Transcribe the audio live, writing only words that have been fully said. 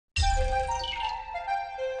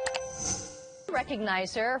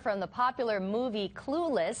recognize her from the popular movie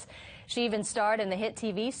Clueless. She even starred in the hit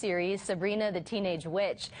TV series Sabrina the Teenage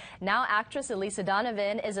Witch. Now actress Elisa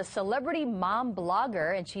Donovan is a celebrity mom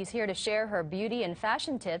blogger, and she's here to share her beauty and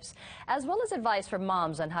fashion tips, as well as advice for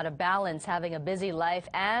moms on how to balance having a busy life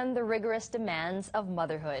and the rigorous demands of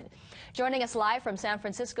motherhood. Joining us live from San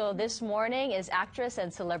Francisco this morning is actress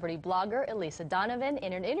and celebrity blogger Elisa Donovan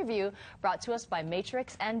in an interview brought to us by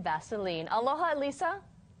Matrix and Vaseline. Aloha, Elisa.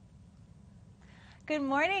 Good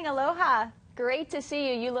morning, aloha. Great to see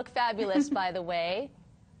you. You look fabulous, by the way.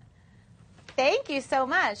 Thank you so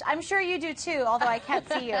much. I'm sure you do too, although I can't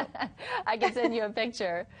see you. I can send you a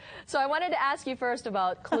picture. So I wanted to ask you first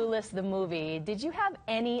about Clueless, the movie. Did you have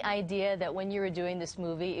any idea that when you were doing this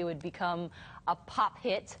movie, it would become a pop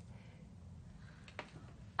hit?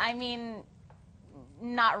 I mean,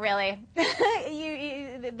 not really.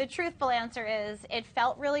 The truthful answer is it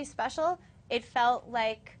felt really special. It felt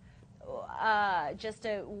like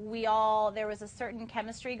there was a certain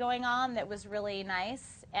chemistry going on that was really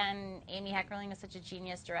nice, and Amy Heckerling is such a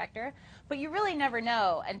genius director. But you really never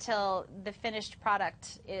know until the finished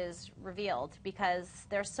product is revealed, because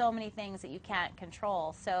there's so many things that you can't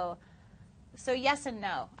control. So yes and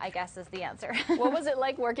no, I guess, is the answer. What was it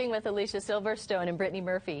like working with Alicia Silverstone and Brittany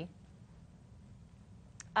Murphy?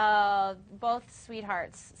 Both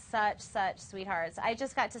sweethearts, such sweethearts. I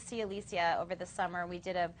just got to see Alicia over the summer. We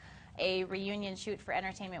did a reunion shoot for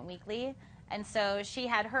Entertainment Weekly, and so she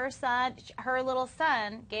had her little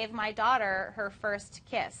son gave my daughter her first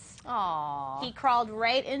kiss. Aww. He crawled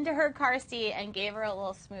right into her car seat and gave her a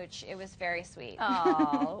little smooch. It was very sweet.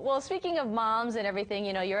 Aww. Well, speaking of moms and everything,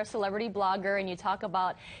 you know, you're a celebrity blogger and you talk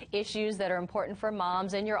about issues that are important for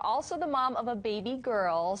moms, and you're also the mom of a baby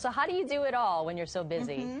girl. So how do you do it all when you're so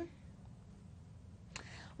busy? Mm-hmm.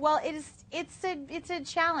 Well, it's a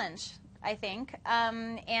challenge, I think,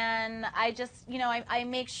 and I just, you know, I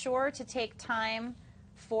make sure to take time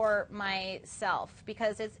for myself,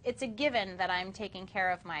 because it's a given that I'm taking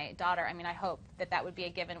care of my daughter. I mean, I hope that would be a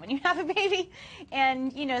given when you have a baby,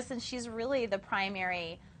 and you know, since she's really the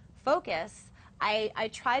primary focus, I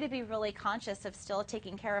try to be really conscious of still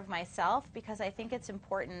taking care of myself, because I think it's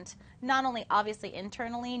important, not only obviously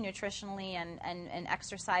internally, nutritionally, and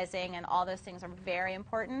exercising, and all those things are very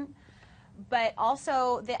important, but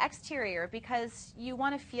also the exterior, because you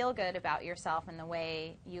want to feel good about yourself and the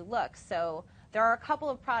way you look. So there are a couple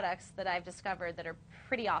of products that I've discovered that are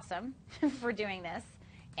pretty awesome for doing this,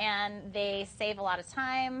 and they save a lot of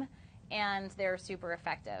time, and they're super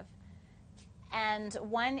effective. And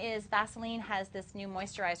one is Vaseline has this new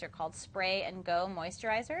moisturizer called Spray and Go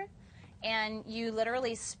Moisturizer, and you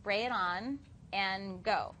literally spray it on and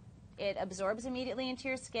go. It absorbs immediately into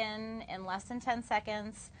your skin in less than 10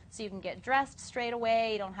 seconds, so you can get dressed straight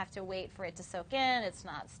away. You don't have to wait for it to soak in. It's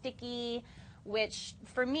not sticky, which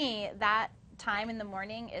for me, that time in the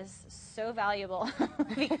morning is so valuable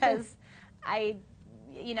because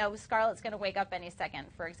you know, Scarlett's going to wake up any second,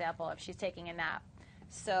 for example, if she's taking a nap.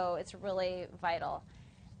 So it's really vital.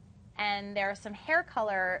 And there are some hair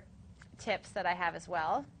color tips that I have as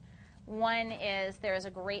well. One is there's a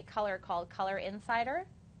great color called Color Insider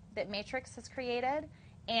that Matrix has created,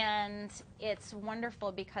 and it's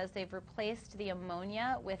wonderful because they've replaced the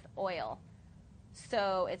ammonia with oil.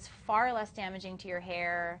 So it's far less damaging to your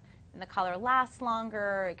hair, and the color lasts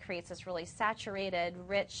longer. It creates this really saturated,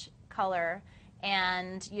 rich color,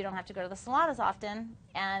 and you don't have to go to the salon as often,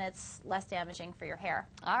 and it's less damaging for your hair.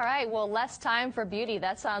 All right, well, less time for beauty.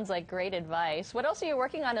 That sounds like great advice. What else are you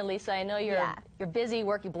working on, Elisa? I know you're busy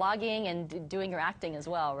working, blogging, and doing your acting as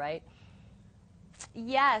well, right?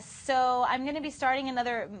 Yes, so I'm going to be starting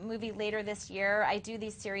another movie later this year. I do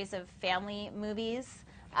these series of family movies,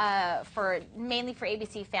 mainly for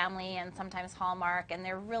ABC Family and sometimes Hallmark, and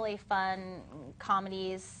they're really fun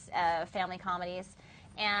comedies, family comedies.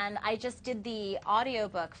 And I just did the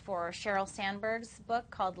audiobook for Sheryl Sandberg's book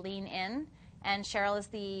called Lean In, and Sheryl is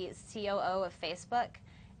the COO of Facebook,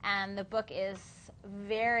 and the book is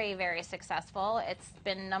very, very successful. It's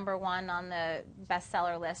been #1 on the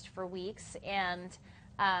bestseller list for weeks, and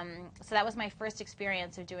so that was my first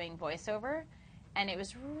experience of doing voiceover, and it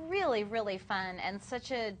was really, really fun and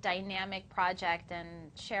such a dynamic project,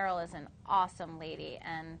 and Sheryl is an awesome lady,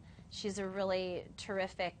 and she's a really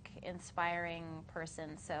terrific, inspiring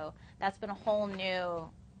person, so that's been a whole new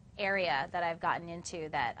area that I've gotten into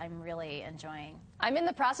that I'm really enjoying. I'm in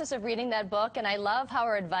the process of reading that book, and I love how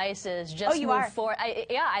her advice is just move forward.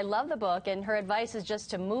 Yeah, I love the book, and her advice is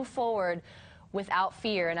just to move forward without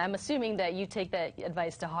fear, and I'm assuming that you take that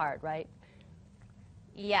advice to heart, right?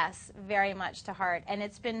 Yes, very much to heart, and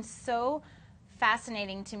it's been so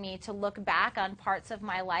fascinating to me to look back on parts of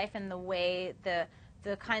my life and the way the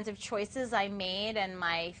kinds of choices I made and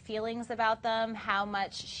my feelings about them, how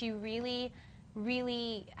much she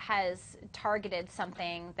really has targeted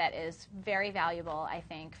something that is very valuable, I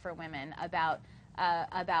think, for women about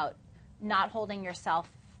not holding yourself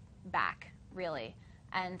back, really.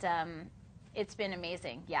 And it's been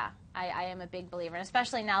amazing. Yeah, I am a big believer, and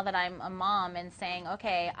especially now that I'm a mom and saying,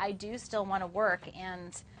 okay, I do still want to work,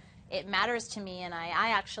 and it matters to me, and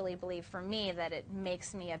I actually believe for me that it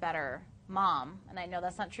makes me a better mom. And I know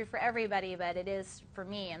that's not true for everybody, but it is for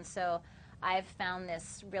me. And so I've found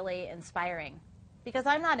this really inspiring, because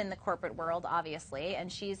I'm not in the corporate world, obviously, and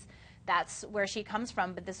that's where she comes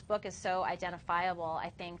from. But this book is so identifiable, I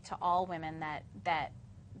think, to all women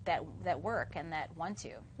that work and that want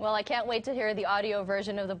to. Well, I can't wait to hear the audio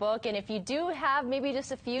version of the book. And if you do have maybe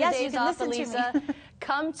just a few yes, days off, Elisa, to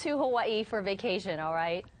come to Hawaii for vacation, all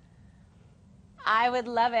right? I would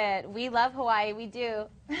love it. We love Hawaii. We do.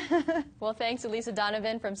 Well, thanks, Elisa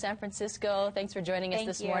Donovan from San Francisco. Thanks for joining us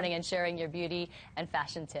this morning and sharing your beauty and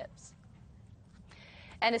fashion tips.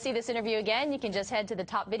 And to see this interview again, you can just head to the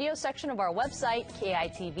top video section of our website,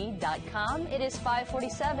 kitv.com. It is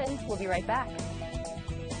 5:47. We'll be right back.